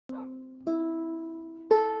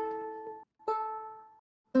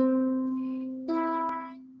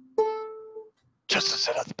Just to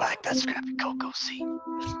sit at the back, that scrappy Coco seat.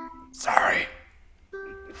 Sorry.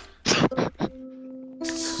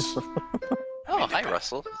 Oh, hi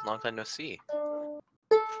Russell. Long time no see.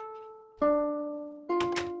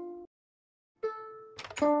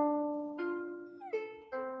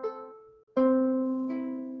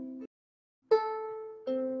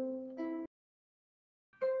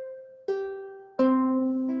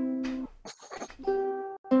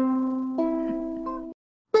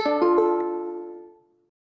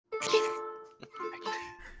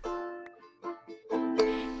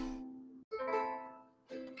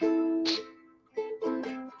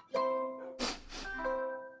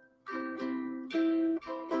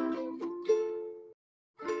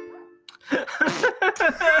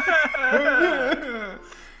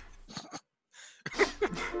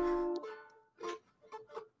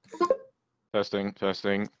 Testing,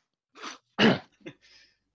 testing.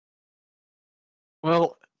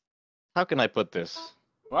 Well, how can I put this?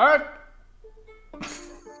 What?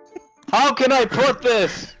 How can I put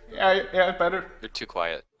this? Yeah, better. You're too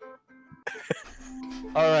quiet.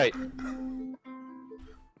 Alright.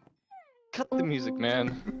 Cut the music,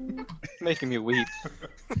 man. Making me weep.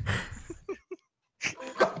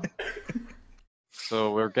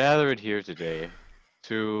 So we're gathered here today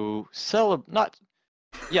to celebrate.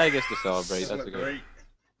 Yeah, I guess to celebrate. That's a good.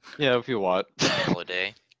 Yeah, if you want.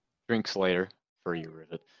 Holiday. Drinks later for you,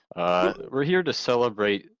 Rivet. We're here to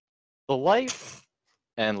celebrate the life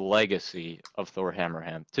and legacy of Thor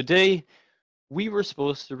Hammerhand. Today, we were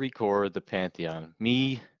supposed to record the Pantheon.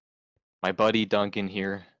 Me, my buddy Duncan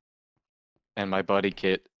here, and my buddy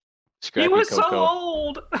Kit. Scrappy He was Coco. so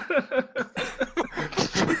old.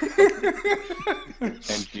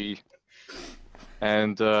 And G.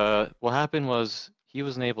 And what happened was he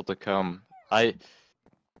wasn't able to come.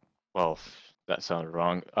 Well, that sounded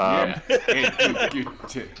wrong. Yeah.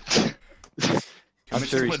 I'm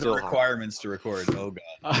sure he's the still requirements to record. Oh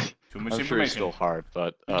god. Too much I'm sure he's information. still hard,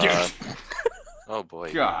 but Oh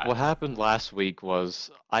boy. God. what happened last week was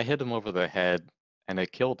I hit him over the head and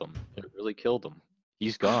it killed him. It really killed him.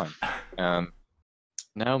 He's gone.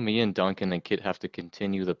 Now me and Duncan and Kit have to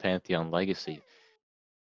continue the Pantheon legacy,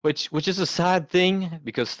 which is a sad thing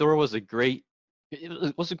because Thor was a great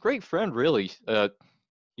friend, really.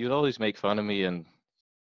 He would always make fun of me and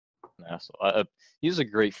an asshole. He's a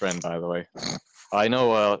great friend, by the way. I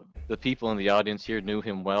know the people in the audience here knew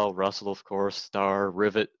him well. Russell, of course, Star,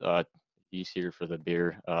 Rivet. He's here for the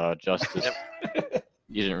beer. Justice.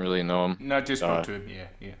 You didn't really know him. Not just spoke to him. Yeah.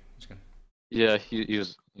 He's good. Yeah, he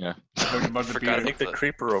was. Yeah. About the Forgot beer. I think the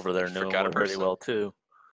creeper over there knew Forgot a him pretty person. well too.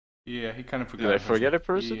 Yeah, he kind of forgot. Did I forget a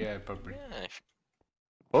person? Yeah, probably. Yeah.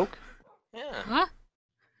 Poke? Yeah. Huh?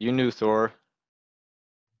 You knew Thor,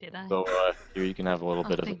 Did I? so here you can have a little Oh,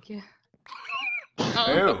 bit of it. thank you.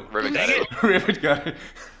 Oh, Rivet got it. Rivet guy.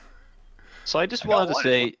 So I just I got wanted to one.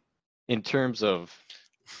 say, in terms of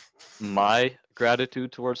my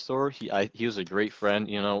gratitude towards Thor, he was a great friend.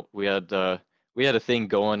 You know, we had a thing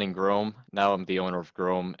going in Grome. Now I'm the owner of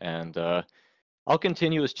Grome, and I'll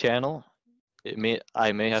continue his channel.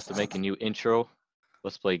 I may have to make a new intro.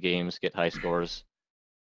 Let's play games, get high scores.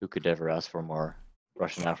 Who could ever ask for more?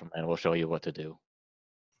 Russian Afroman will show you what to do.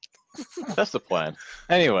 That's the plan.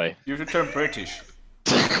 Anyway. You should turn British.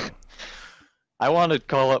 I want to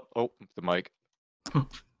call up. Oh, the mic.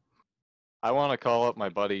 I want to call up my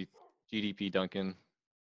buddy GDP Duncan,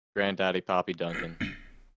 Granddaddy Poppy Duncan,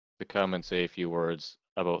 to come and say a few words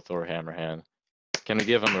about Thor Hammerhand. Can we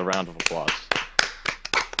give him a round of applause?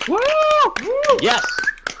 Woo! Yes!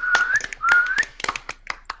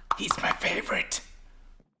 He's my favorite.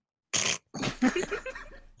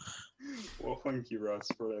 Well, thank you, Russ,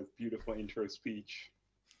 for that beautiful intro speech.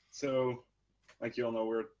 So, like you all know,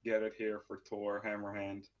 we're gathered here for Thor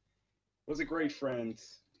Hammerhand. Was a great friend.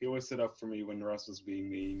 He always stood up for me when Russ was being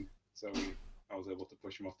mean, so I was able to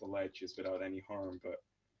push him off the ledges without any harm. But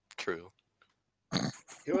True.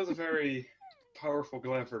 he was a very powerful,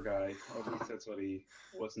 clever guy. Or at least that's what he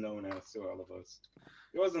was known as to all of us.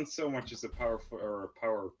 He wasn't so much as a powerful or a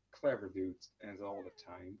power clever dude as all the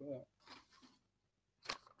time, but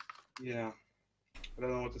yeah. I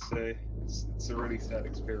don't know what to say. It's a really sad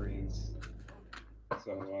experience.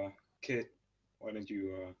 So, Kit, why don't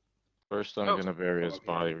you First, I'm gonna bury his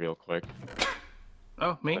body real quick.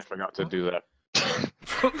 Oh, me? I forgot to do that.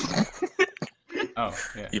 Oh,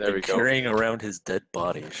 yeah. You've There been we go. carrying around his dead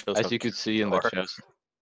body. Shows As how you could see in the are. chest,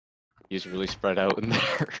 he's really spread out in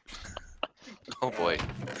there. Oh boy.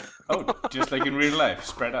 Oh, just like in real life,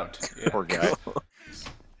 spread out. Yeah. Poor guy.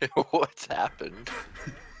 What's happened?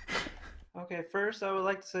 Okay, first I would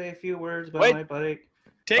like to say a few words about Wait. my buddy.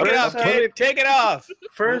 Take it off, kid. Take it off.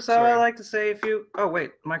 First, I would like to say a few. Oh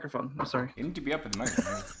wait, microphone. I'm sorry. You need to be up at the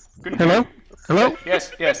microphone. Couldn't Hello? hear you. Hello?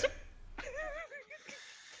 Yes, yes.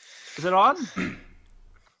 Is it on?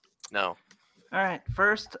 No. All right.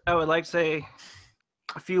 First, I would like to say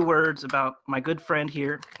a few words about my good friend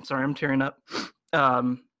here. Sorry, I'm tearing up.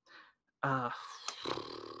 Thomas.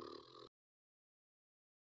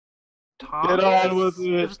 Get on with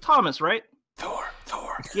it. It was Thomas, right? Thor.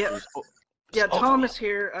 Yeah. Yeah, Thomas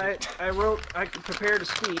here. I prepared a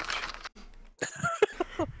speech.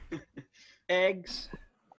 Eggs,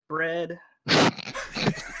 bread.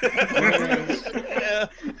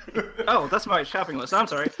 Oh, that's my shopping list. I'm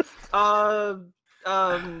sorry. I'll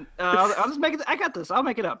just make it. I got this. I'll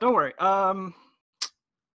make it up. Don't worry.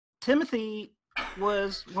 Timothy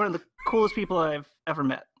was one of the coolest people I've ever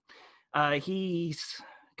met. He's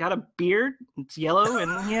got a beard. It's yellow,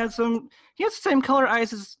 and he has the same color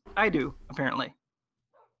eyes as I do, apparently.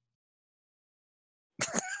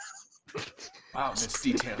 Wow, that's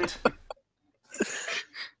detailed.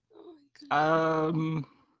 I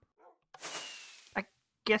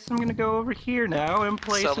guess I'm gonna go over here now and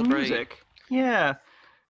play some Celebrate. music. Yeah.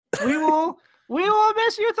 We will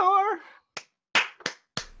miss you, Thor.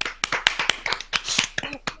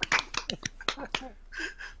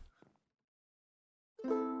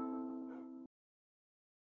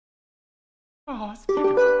 Oh, it's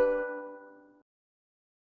beautiful.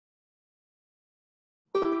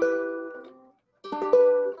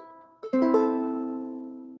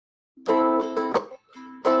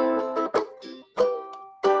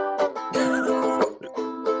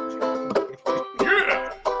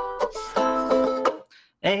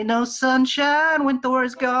 Ain't no sunshine when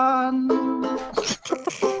Thor's gone.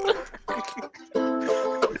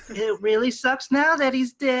 It really sucks now that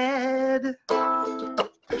he's dead. Sure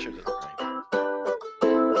doesn't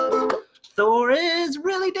right. Thor is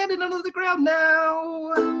really dead and under the ground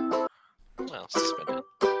now. Well, suspended.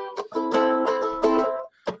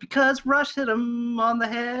 Because Rush hit him on the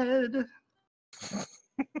head.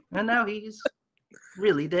 And now he's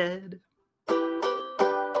really dead.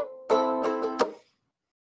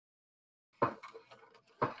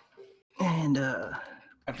 And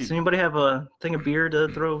does anybody have a thing of beer to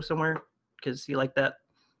throw somewhere? Because you like that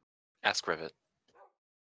Ask Rivet.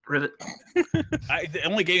 rivet. I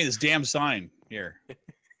only gave you this damn sign here.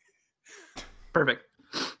 Perfect.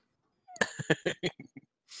 I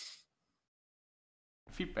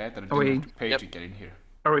feel bad that I Are we- didn't have to pay Yep. to get in here.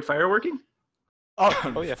 Are we fireworking?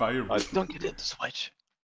 Oh yeah. Fireworks. Don't get hit the switch.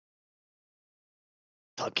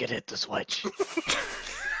 Don't get hit the switch.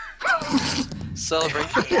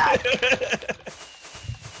 Celebration.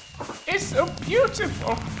 It's so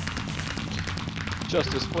beautiful.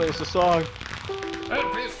 Justice plays the song. Hey,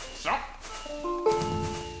 please, stop.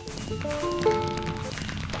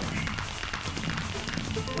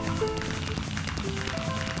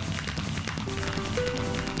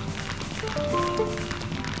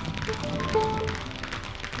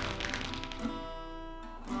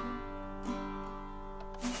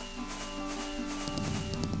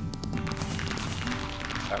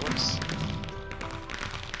 Fireworks.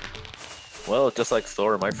 Well, just like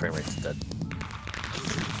Thor, my frame rate's dead.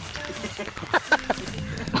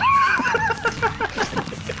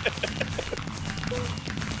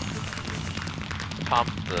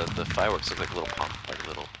 The fireworks look like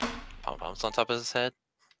little pom poms on top of his head.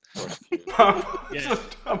 Yeah.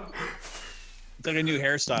 It's like a new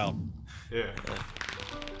hairstyle. Yeah.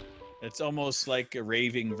 It's almost like a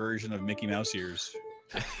raving version of Mickey Mouse ears.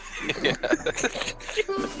 Yeah.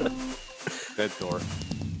 Dead door.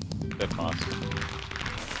 Dead moss.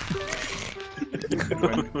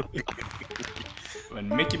 When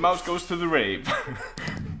Mickey Mouse goes to the rave.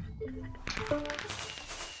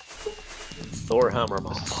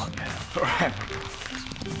 ThorHammerhand.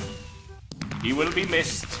 He will be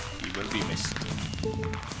missed. He will be missed.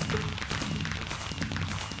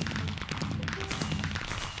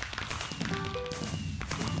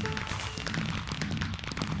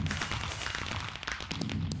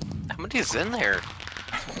 How many is in there?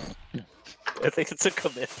 I think it's a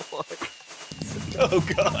command log. Oh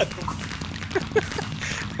god.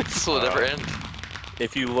 This will never end.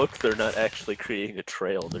 If you look, they're not actually creating a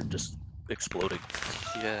trail, they're just exploding.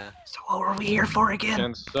 Yeah. So what were we here for again?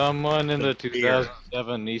 Can someone in the beer.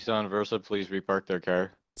 2007 Nissan Versa please repark their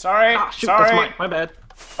car? Sorry. Ah, shoot, sorry. that's mine. My bad.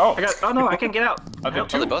 Oh. Oh no, I can't get out. Are there Oh,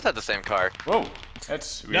 they two? both had the same car. Whoa.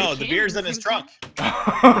 That's weird. No, the beer's in his trunk.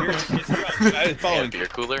 Beer's in his trunk. I was Yeah, following. beer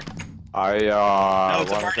cooler. I it's a want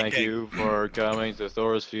to party thank cake. you for coming to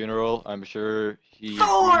Thor's funeral. I'm sure he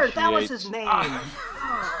Thor! That was appreciates- his name.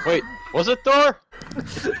 Wait, was it Thor?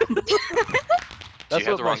 you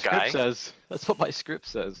have the wrong script guy? says. That's what my script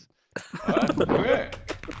says. Okay.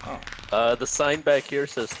 The sign back here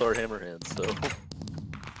says ThorHammerhand, so.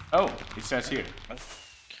 Oh, it says here.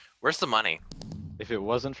 Where's the money? If it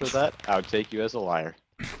wasn't for that, I would take you as a liar.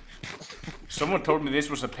 Someone told me this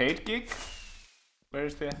was a paid gig. Where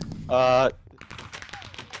is the?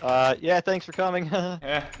 Yeah, thanks for coming.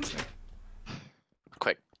 Yeah.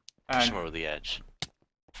 Quick, push him And over the edge.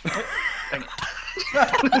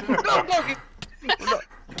 No,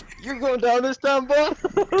 you're going down this time, bud.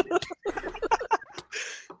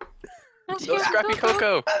 Yo, Scrappy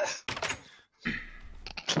Coco!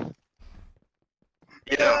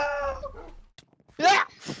 Yeah.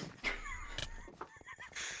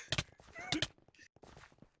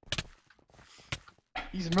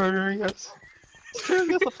 He's murdering us. He's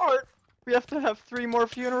tearing us apart. We have to have 3 more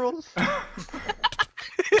funerals.